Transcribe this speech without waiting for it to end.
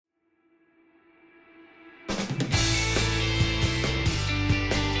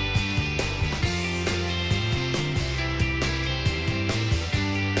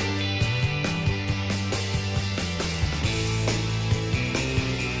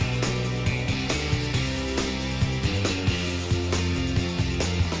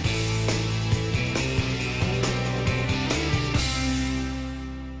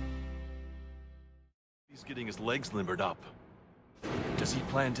legs limbered up. Does he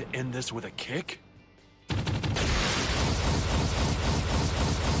plan to end this with a kick?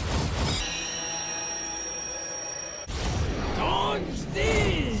 Dodge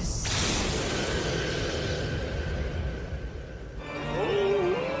this!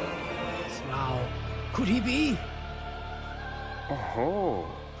 Oh! Now, could he be? Oh,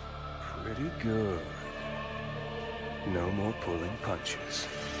 pretty good. No more pulling punches.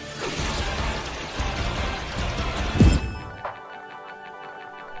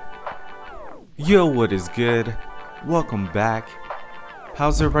 Yo, what is good? Welcome back.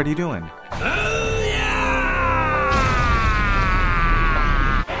 How's everybody doing? Oh yeah!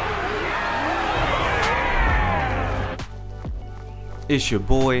 It's your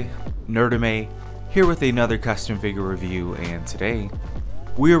boy, Nerdame, here with another custom figure review, and today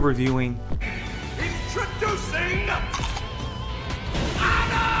we are reviewing Introducing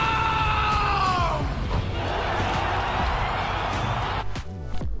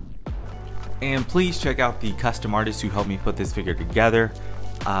and please check out the custom artists who helped me put this figure together.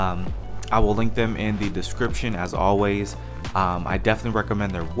 I will link them in the description as always. I definitely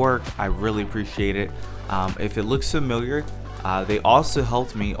recommend their work. I really appreciate it. If it looks familiar, they also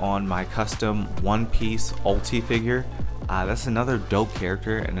helped me on my custom One Piece ulti figure. That's another dope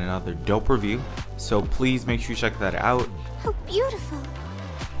character and another dope review, so please make sure you check that out. How beautiful.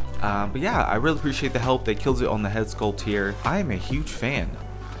 But yeah, I really appreciate the help. They killed it on the head sculpt here. I am a huge fan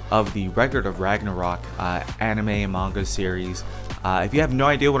of the Record of Ragnorak anime and manga series. If you have no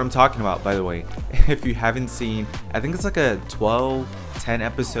idea what I'm talking about, by the way, if you haven't seen, I think it's like a 10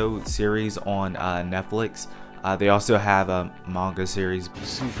 episode series on Netflix. They also have a manga series.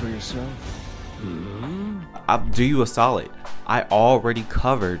 See for yourself. I'll do you a solid. I already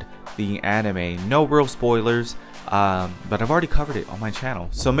covered the anime, no real spoilers, but I've already covered it on my channel,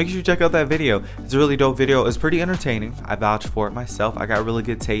 so make sure you check out that video. It's a really dope video. It's pretty entertaining. I vouch for it myself. I got really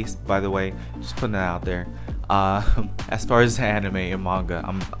good taste, by the way, just putting that out there. As far as anime and manga,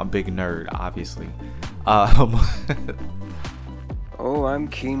 I'm a big nerd, obviously. Oh, I'm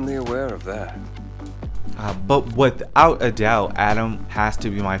keenly aware of that. But without a doubt, Adam has to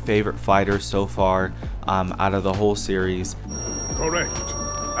be my favorite fighter so far, out of the whole series. Correct.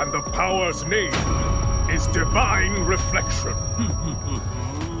 And the power's name is Divine Reflection.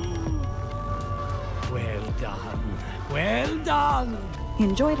 Well done. Well done. He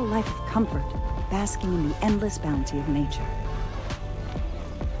enjoyed a life of comfort, basking in the endless bounty of nature.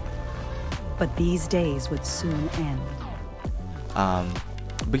 But these days would soon end.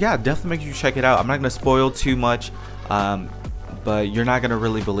 But yeah, definitely make sure you check it out. I'm not going to spoil too much, but you're not going to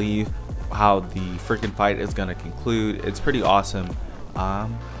really believe how the freaking fight is going to conclude. It's pretty awesome.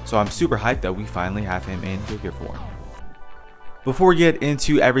 So I'm super hyped that we finally have him in figure form. Before we get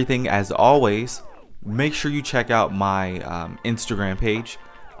into everything, as always, make sure you check out my Instagram page.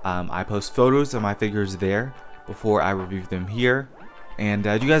 I post photos of my figures there before I review them here. And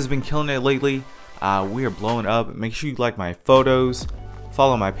you guys have been killing it lately. We are blowing up. Make sure you like my photos,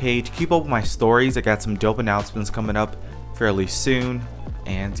 follow my page, keep up with my stories. I got some dope announcements coming up fairly soon.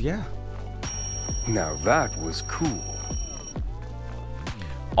 And yeah. Now that was cool.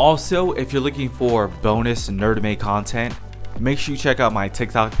 Also, if you're looking for bonus Nerdame content, make sure you check out my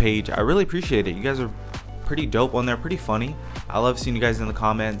TikTok page. I really appreciate it. You guys are pretty dope on there, pretty funny. I love seeing you guys in the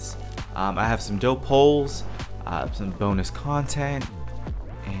comments. I have some dope polls, some bonus content,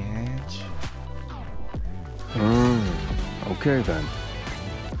 and Okay then.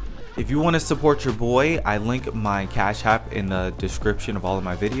 if you want to support your boy, I link my Cash App in the description of all of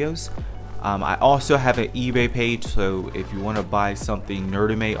my videos. I also have an eBay page, so if you want to buy something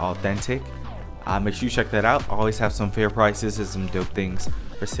Nerdame authentic, make sure you check that out. I always have some fair prices and some dope things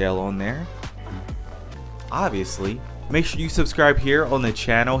for sale on there. Obviously, make sure you subscribe here on the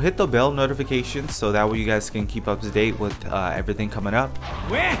channel, hit the bell notifications so that way you guys can keep up to date with everything coming up.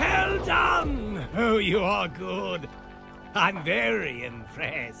 Well done. Oh, you are good. I'm very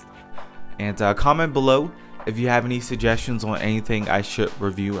impressed. And comment below if you have any suggestions on anything I should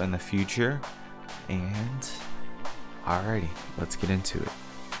review in the future. And alrighty, let's get into it.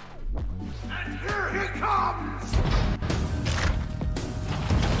 And here he comes!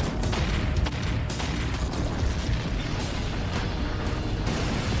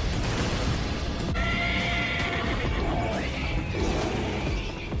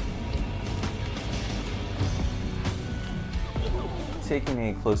 Taking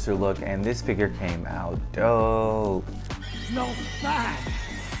a closer look, and this figure came out dope. Not bad.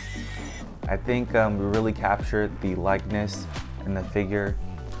 I think we really captured the likeness in the figure.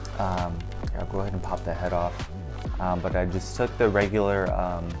 I'll go ahead and pop the head off. But I just took the regular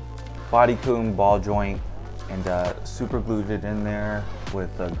body coon, ball joint, and super glued it in there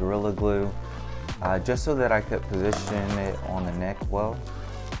with Gorilla Glue, just so that I could position it on the neck well.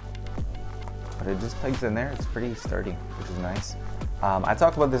 But it just pegs in there. It's pretty sturdy, which is nice. I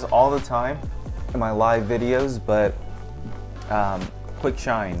talk about this all the time in my live videos, but quick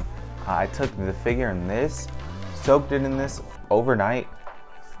shine. I took the figure in this, soaked it in this overnight.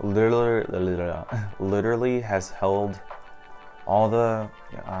 Literally has held all the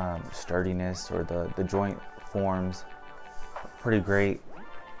sturdiness, or the joint forms pretty great,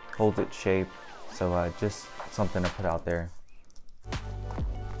 holds its shape. So just something to put out there.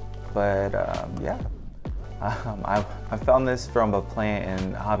 But yeah, I found this from a plant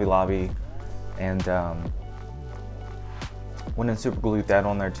in Hobby Lobby, and went and super glued that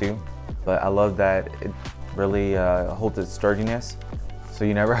on there too. But I love that it really holds its sturdiness, so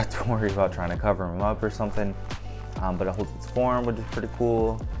you never have to worry about trying to cover them up or something. But it holds its form, which is pretty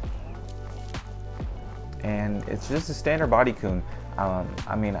cool. And it's just a standard body coon.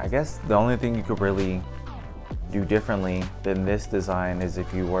 I mean, I guess the only thing you could really do differently than this design is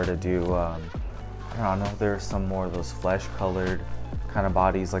if you were to do, I don't know, there's some more of those flesh colored kind of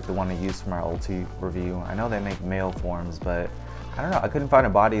bodies like the one I used for my ulti review. I know they make male forms, but I don't know, I couldn't find a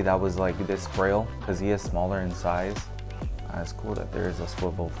body that was like this frail, because he is smaller in size. It's cool that there is a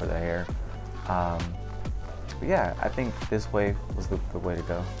swivel for the hair. But yeah, I think this way was the way to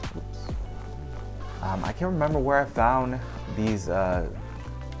go. Oops. I can't remember where I found these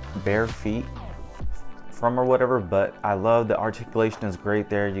bare feet from or whatever, but I love the articulation is great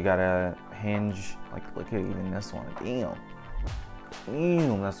there. You got a hinge, like look at even this one.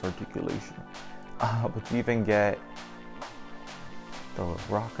 Damn, that's articulation. But you even get the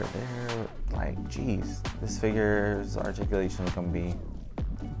rocker there. Like, geez, this figure's articulation is gonna be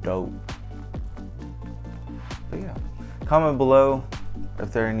dope. But yeah, comment below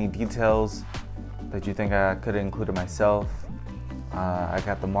if there are any details that you think I could have included myself. I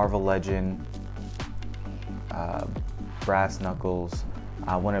got the Marvel Legend brass knuckles.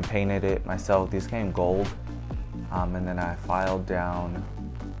 I went and painted it myself. These came gold, and then I filed down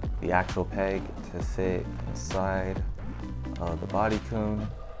the actual peg to fit inside the body coon,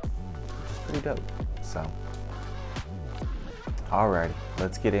 which is pretty dope. So, alrighty,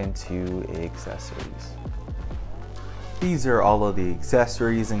 let's get into accessories. These are all of the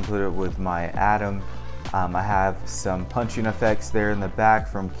accessories included with my Adam. I have some punching effects there in the back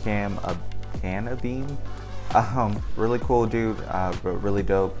from Canabeam. Really cool dude, but really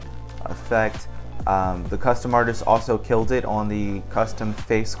dope effect. The custom artist also killed it on the custom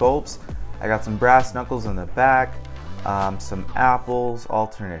face sculpts. I got some brass knuckles in the back, some apples,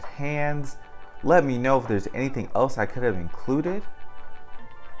 alternate hands. Let me know if there's anything else I could have included.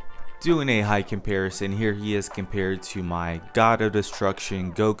 Doing a height comparison, here he is compared to my God of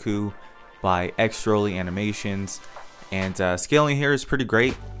Destruction Goku by X-Rolly Animations, and scaling here is pretty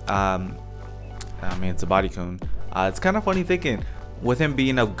great. I mean, it's a body coon. It's kind of funny thinking, with him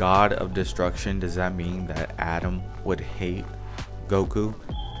being a God of Destruction, does that mean that Adam would hate Goku?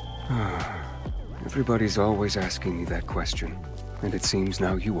 Everybody's always asking me that question, and it seems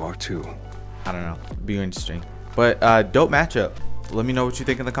now you are too. I don't know, be interesting. But dope matchup. Let me know what you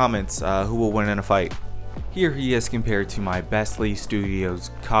think in the comments. Who will win in a fight? Here he is compared to my Bestly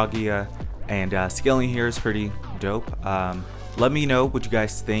Studios Kaguya, and scaling here is pretty dope. Let me know what you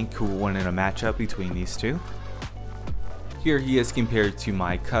guys think, who will win in a matchup between these two. Here he is compared to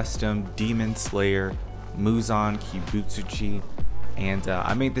my custom Demon Slayer Muzan Kibutsuchi, and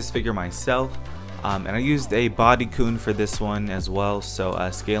I made this figure myself, and I used a body coon for this one as well, so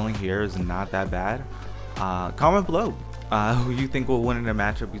scaling here is not that bad. Comment below who you think will win in a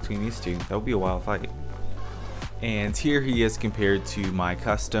matchup between these two. That would be a wild fight. And here he is compared to my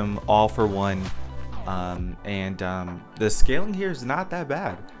custom All For One, and the scaling here is not that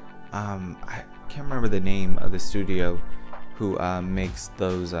bad. I can't remember the name of the studio who makes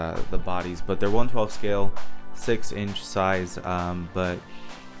those the bodies, but they're 1/12 scale, 6-inch size. But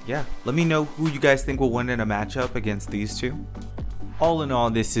yeah, let me know who you guys think will win in a matchup against these two. All in all,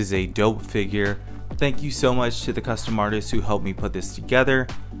 this is a dope figure. Thank you so much to the custom artists who helped me put this together.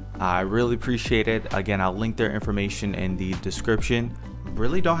 I really appreciate it. Again, I'll link their information in the description.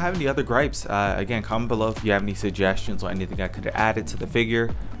 Really don't have any other gripes. Again, comment below if you have any suggestions or anything I could have added to the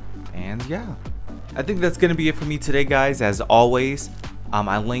figure. And yeah, I think that's gonna be it for me today, guys. As always,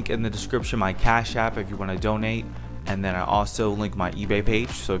 I link in the description my Cash App if you want to donate, and then I also link my eBay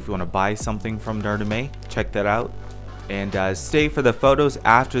page, so if you want to buy something from Nerdame, check that out. And stay for the photos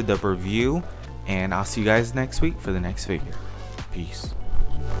after the review, and I'll see you guys next week for the next figure. Peace.